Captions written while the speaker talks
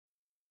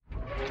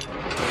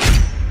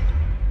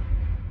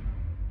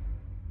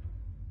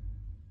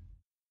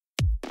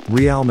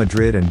Real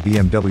Madrid and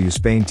BMW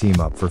Spain team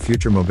up for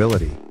future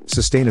mobility,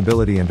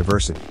 sustainability and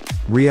diversity.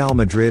 Real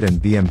Madrid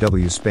and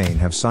BMW Spain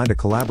have signed a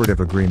collaborative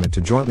agreement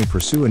to jointly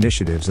pursue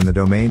initiatives in the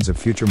domains of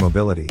future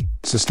mobility,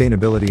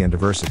 sustainability and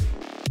diversity.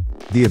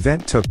 The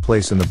event took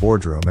place in the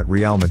boardroom at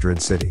Real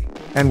Madrid City,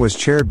 and was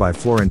chaired by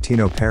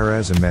Florentino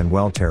Perez and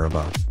Manuel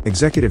Tarraba,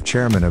 Executive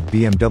Chairman of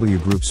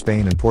BMW Group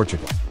Spain and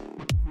Portugal.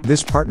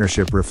 This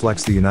partnership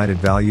reflects the united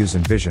values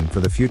and vision for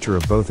the future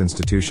of both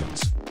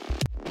institutions.